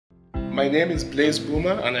My name is Blaise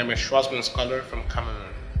Buma and I'm a Schwarzman Scholar from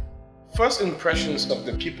Cameroon. First impressions of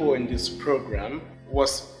the people in this program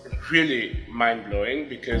was really mind-blowing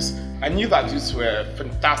because I knew that these were a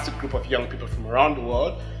fantastic group of young people from around the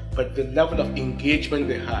world, but the level of engagement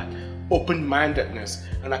they had, open-mindedness,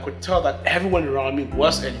 and I could tell that everyone around me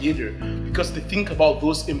was a leader because they think about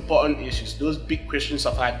those important issues, those big questions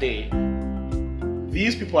of our day.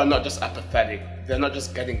 These people are not just apathetic, they're not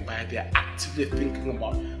just getting by, they're actively thinking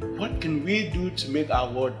about what can we do to make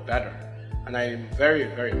our world better. And I am very,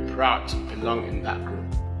 very proud to belong in that group.